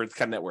 for kind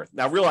of net worth.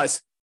 Now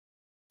realize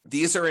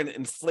these are in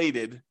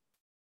inflated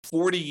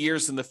 40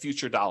 years in the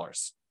future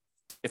dollars.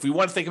 If we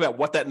want to think about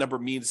what that number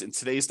means in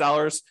today's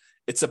dollars,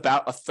 it's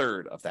about a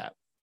third of that.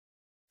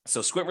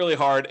 So squint really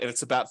hard, and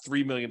it's about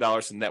 $3 million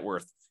in net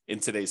worth in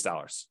today's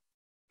dollars.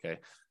 Okay.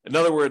 In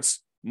other words,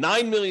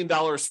 $9 million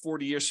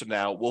 40 years from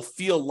now will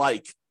feel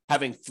like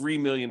having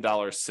 $3 million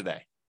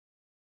today.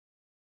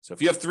 So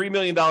if you have $3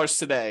 million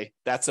today,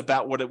 that's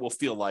about what it will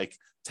feel like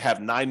to have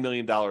 $9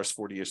 million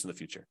 40 years in the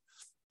future,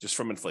 just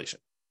from inflation.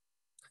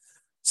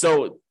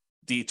 So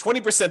the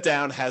 20%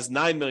 down has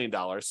 $9 million,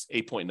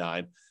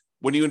 8.9.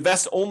 When you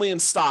invest only in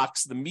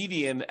stocks, the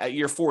median at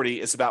year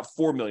 40 is about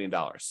 $4 million.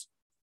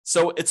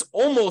 So it's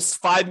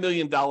almost $5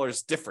 million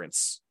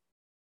difference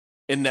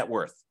in net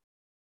worth.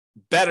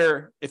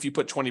 Better if you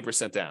put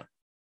 20% down.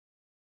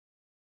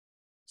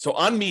 So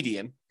on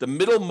median, the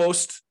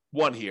middlemost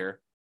one here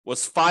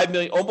was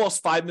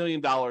almost $5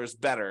 million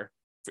better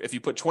if you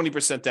put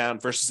 20% down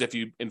versus if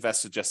you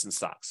invested just in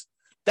stocks.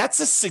 That's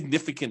a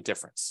significant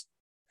difference.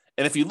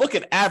 And if you look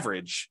at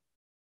average,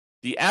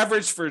 the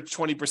average for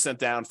 20%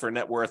 down for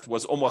net worth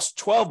was almost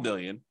 12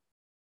 million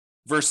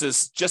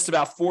versus just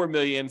about 4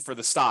 million for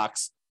the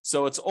stocks.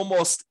 So it's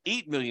almost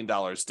 $8 million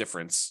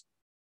difference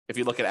if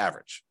you look at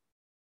average.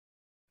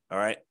 All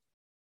right.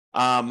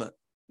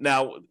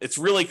 Now, it's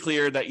really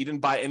clear that you didn't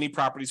buy any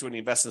properties when you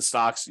invest in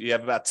stocks. You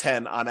have about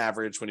 10 on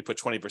average when you put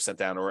 20%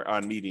 down, or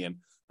on median,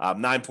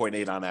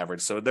 9.8 on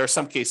average. So there are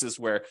some cases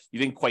where you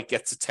didn't quite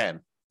get to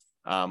 10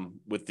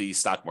 with the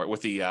stock market,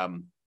 with the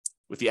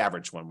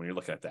average one when you're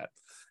looking at that.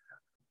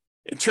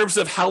 In terms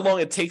of how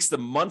long it takes, the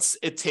months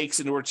it takes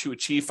in order to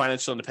achieve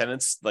financial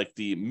independence, like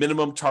the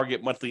minimum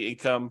target monthly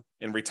income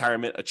in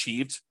retirement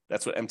achieved,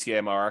 that's what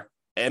MTMIR,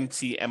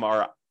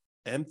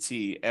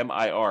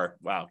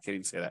 wow, can't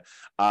even say that,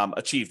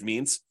 achieved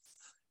means.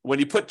 When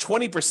you put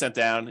 20%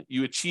 down,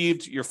 you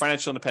achieved your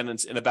financial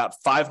independence in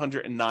about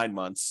 509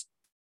 months.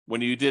 When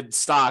you did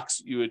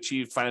stocks, you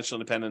achieved financial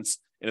independence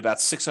in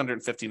about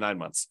 659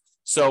 months.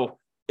 So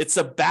it's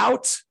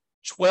about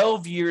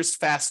 12 years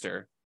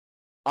faster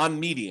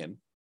on median,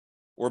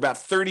 or about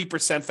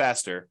 30%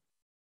 faster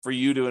for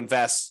you to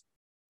invest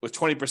with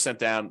 20%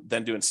 down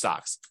than doing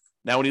stocks.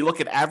 Now, when you look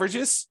at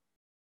averages,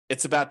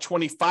 it's about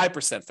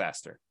 25%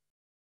 faster.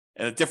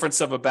 And a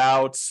difference of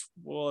about,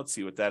 well, let's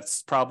see what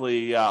that's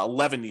probably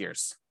 11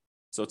 years.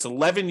 So it's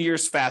 11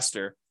 years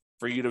faster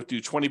for you to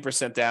do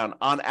 20% down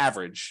on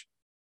average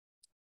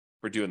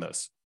for doing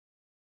those.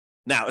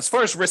 Now, as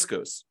far as risk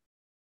goes,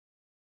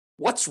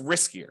 what's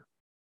riskier?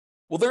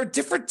 Well, there are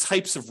different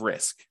types of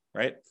risk,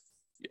 right?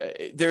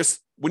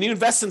 When you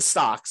invest in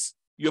stocks,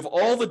 you have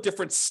all the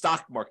different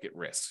stock market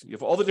risks. You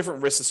have all the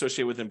different risks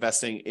associated with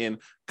investing in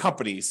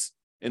companies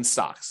in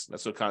stocks.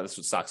 That's what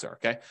stocks are,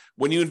 okay?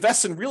 When you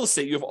invest in real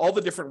estate, you have all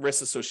the different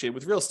risks associated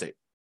with real estate.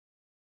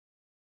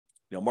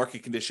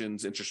 Market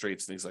conditions, interest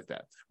rates, things like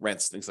that,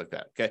 rents, things like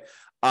that, okay?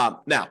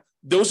 Now,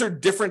 those are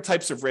different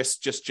types of risks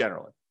just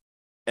generally.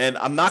 And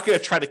I'm not going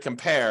to try to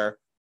compare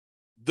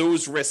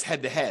those risks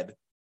head to head,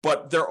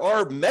 but there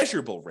are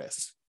measurable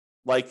risks.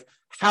 Like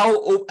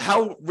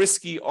how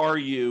risky are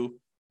you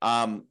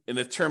in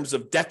the terms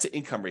of debt to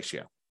income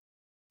ratio?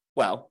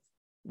 Well,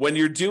 when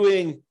you're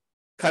doing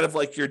kind of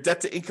like your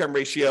debt to income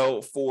ratio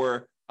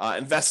for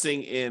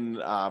investing in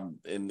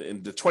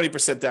the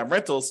 20% down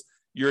rentals,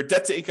 your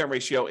debt to income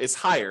ratio is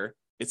higher.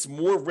 It's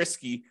more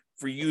risky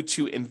for you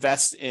to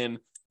invest in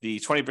the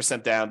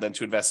 20% down than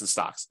to invest in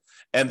stocks.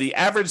 And the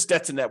average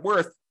debt to net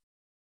worth,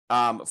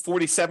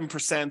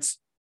 47%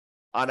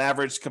 on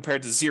average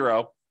compared to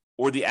zero,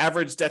 or the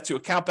average debt to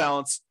account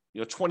balance,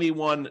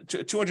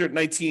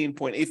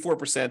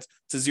 219.84%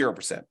 to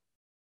 0%.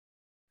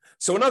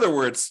 So in other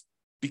words,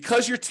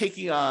 because you're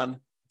taking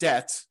on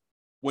debt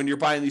when you're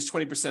buying these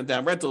 20%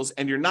 down rentals,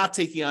 and you're not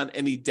taking on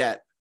any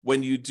debt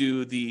when you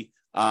do the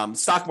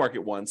stock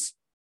market ones,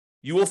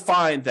 you will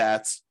find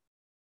that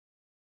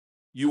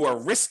you are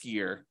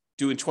riskier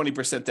doing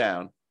 20%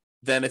 down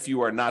than if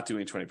you are not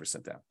doing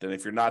 20% down, than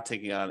if you're not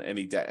taking on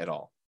any debt at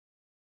all.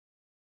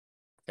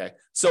 Okay,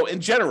 so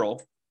in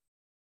general,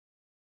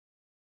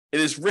 it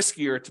is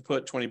riskier to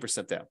put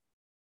 20% down.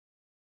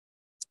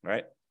 All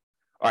right.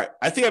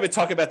 I think I've been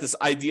talking about this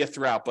idea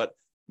throughout, but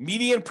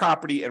median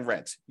property and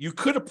rent. You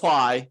could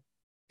apply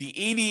the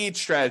 88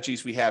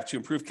 strategies we have to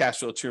improve cash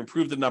flow, to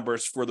improve the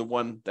numbers for the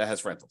one that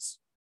has rentals.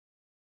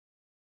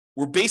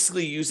 we're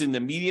basically using the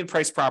median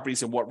price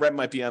properties and what rent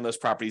might be on those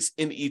properties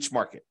in each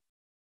market.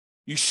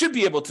 You should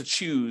be able to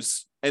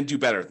choose and do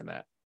better than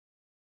that.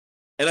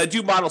 And I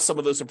do model some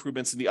of those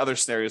improvements in the other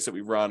scenarios that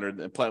we run or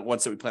the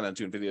ones that we plan on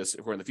doing videos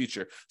if we're in the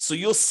future. So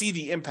you'll see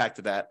the impact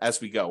of that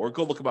as we go, or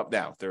go look them up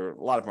now. There are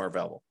a lot of them are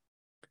available.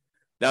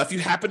 Now, if you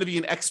happen to be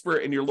an expert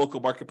in your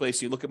local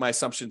marketplace, you look at my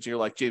assumptions, and you're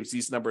like, James,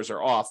 these numbers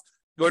are off,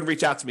 go ahead and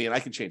reach out to me and I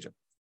can change them.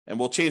 And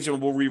we'll change them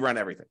and we'll rerun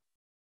everything.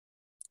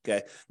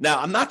 Okay. Now,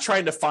 I'm not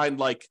trying to find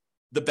like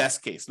the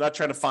best case. I'm not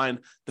trying to find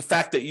the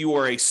fact that you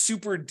are a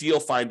super deal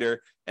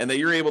finder and that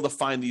you're able to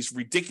find these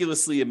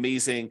ridiculously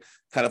amazing,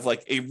 kind of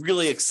like a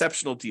really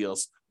exceptional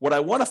deals. What I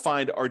want to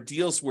find are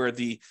deals where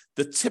the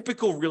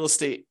typical real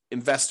estate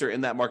investor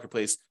in that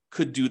marketplace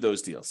could do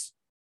those deals.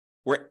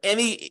 Where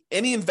any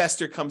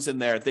investor comes in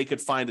there, they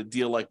could find a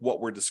deal like what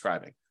we're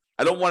describing.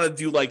 I don't want to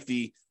do like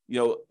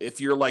if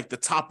you're like the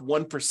top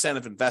 1%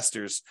 of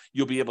investors,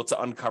 you'll be able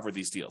to uncover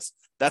these deals.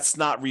 That's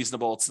not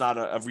reasonable. It's not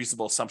a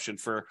reasonable assumption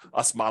for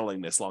us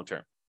modeling this long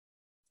term.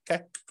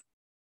 Okay.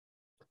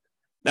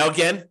 Now,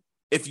 again,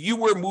 if you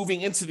were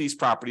moving into these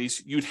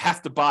properties, you'd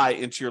have to buy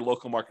into your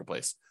local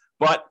marketplace.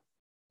 But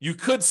you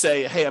could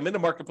say, hey, I'm in a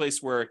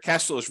marketplace where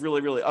cash flow is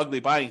really, really ugly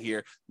buying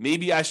here.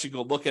 Maybe I should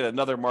go look at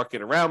another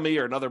market around me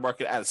or another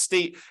market out of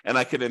state, and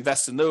I could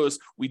invest in those.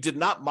 We did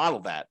not model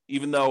that,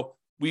 even though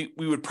we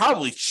would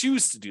probably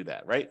choose to do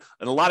that, right?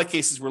 In a lot of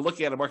cases, we're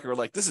looking at a market, we're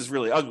like, this is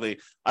really ugly.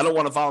 I don't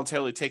want to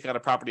voluntarily take on a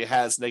property that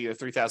has negative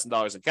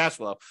 $3,000 in cash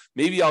flow.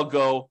 Maybe I'll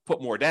go put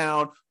more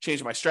down,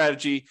 change my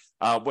strategy,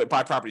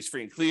 buy properties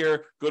free and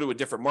clear, go to a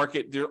different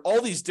market. There are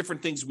all these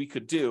different things we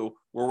could do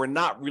where we're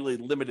not really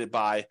limited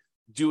by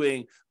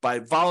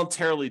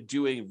voluntarily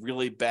doing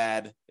really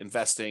bad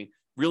investing,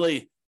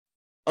 really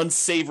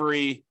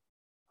unsavory,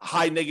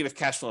 high negative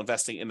cash flow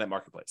investing in that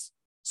marketplace.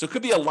 So it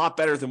could be a lot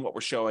better than what we're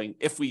showing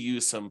if we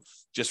use some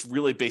just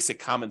really basic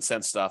common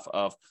sense stuff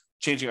of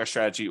changing our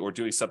strategy or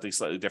doing something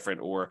slightly different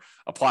or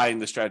applying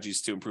the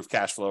strategies to improve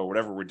cash flow or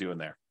whatever we're doing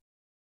there.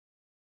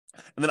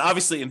 And then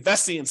obviously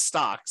investing in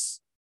stocks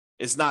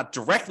is not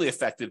directly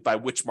affected by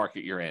which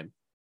market you're in.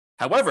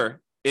 However,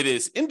 it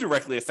is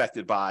indirectly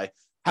affected by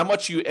how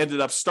much you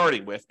ended up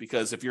starting with,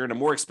 because if you're in a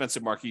more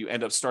expensive market, you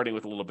end up starting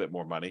with a little bit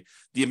more money.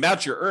 The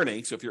amount you're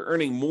earning, so if you're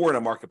earning more in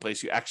a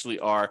marketplace, you actually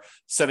are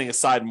setting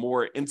aside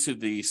more into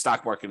the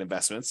stock market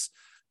investments,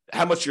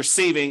 how much you're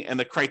saving, and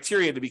the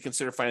criteria to be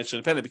considered financially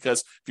independent,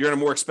 because if you're in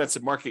a more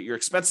expensive market, your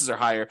expenses are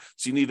higher,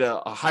 so you need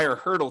a higher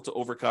hurdle to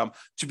overcome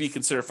to be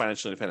considered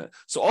financially independent.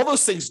 So all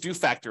those things do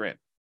factor in.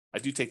 I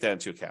do take that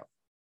into account.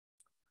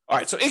 All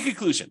right, so in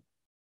conclusion,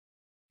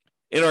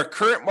 in our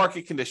current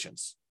market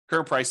conditions,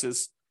 current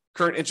prices,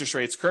 current interest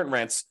rates, current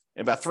rents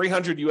in about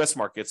 300 U.S.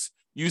 markets,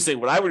 using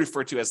what I would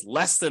refer to as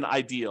less than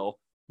ideal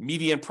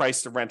median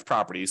price to rent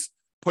properties,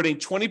 putting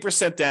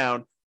 20%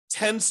 down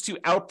tends to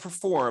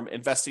outperform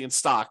investing in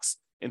stocks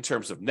in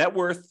terms of net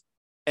worth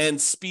and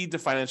speed to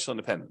financial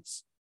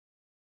independence.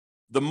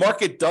 The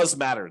market does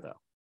matter, though.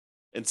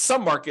 In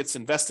some markets,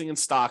 investing in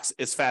stocks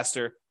is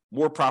faster,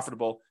 more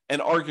profitable, and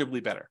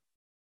arguably better.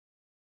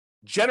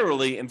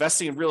 Generally,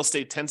 investing in real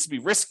estate tends to be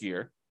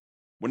riskier,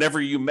 whenever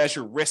you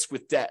measure risk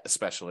with debt,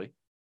 especially.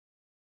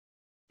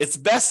 It's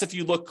best if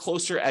you look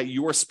closer at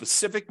your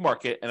specific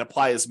market and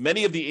apply as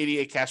many of the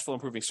 88 cash flow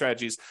improving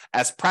strategies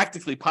as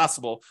practically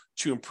possible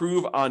to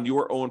improve on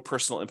your own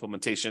personal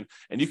implementation.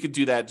 And you can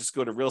do that. Just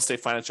go to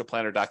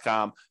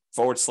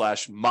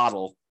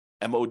realestatefinancialplanner.com/model,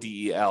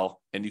 MODEL,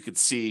 and you could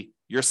see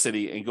your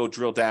city and go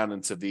drill down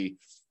into we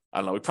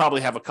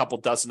probably have a couple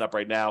dozen up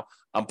right now.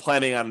 I'm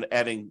planning on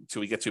adding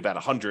till we get to about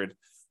 100.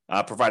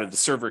 Provided the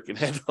server can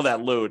handle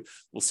that load.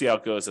 We'll see how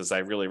it goes as I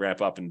really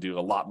ramp up and do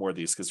a lot more of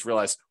these, because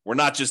realize we're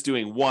not just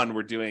doing one,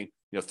 we're doing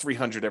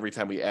 300 every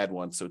time we add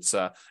one. So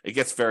it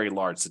gets very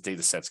large. The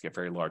data sets get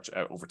very large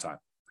over time.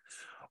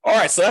 All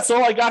right, so that's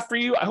all I got for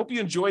you. I hope you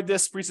enjoyed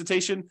this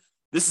presentation.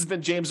 This has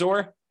been James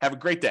Orr. Have a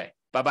great day.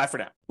 Bye-bye for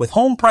now. With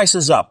home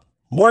prices up,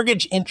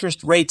 mortgage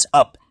interest rates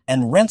up,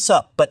 and rents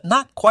up, but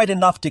not quite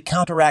enough to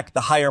counteract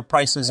the higher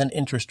prices and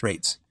interest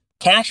rates,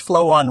 cash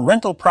flow on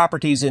rental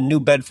properties in New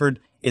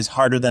Bedford is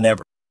harder than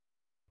ever.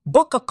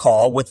 Book a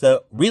call with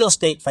the Real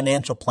Estate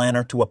Financial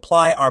Planner to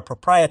apply our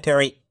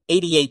proprietary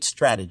 88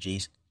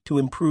 strategies to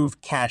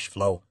improve cash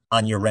flow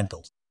on your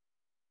rentals.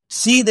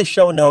 See the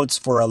show notes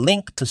for a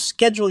link to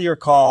schedule your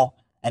call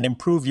and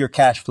improve your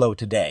cash flow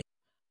today.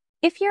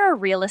 If you're a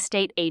real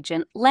estate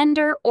agent,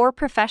 lender, or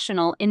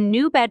professional in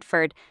New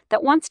Bedford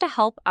that wants to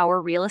help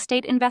our real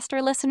estate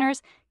investor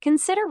listeners,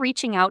 consider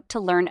reaching out to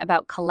learn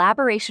about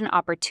collaboration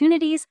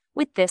opportunities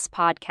with this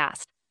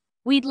podcast.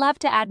 We'd love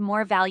to add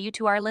more value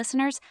to our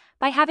listeners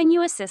by having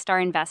you assist our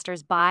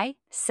investors buy,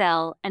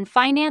 sell, and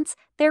finance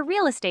their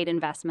real estate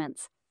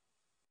investments.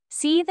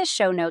 See the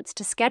show notes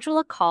to schedule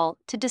a call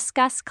to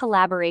discuss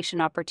collaboration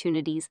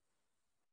opportunities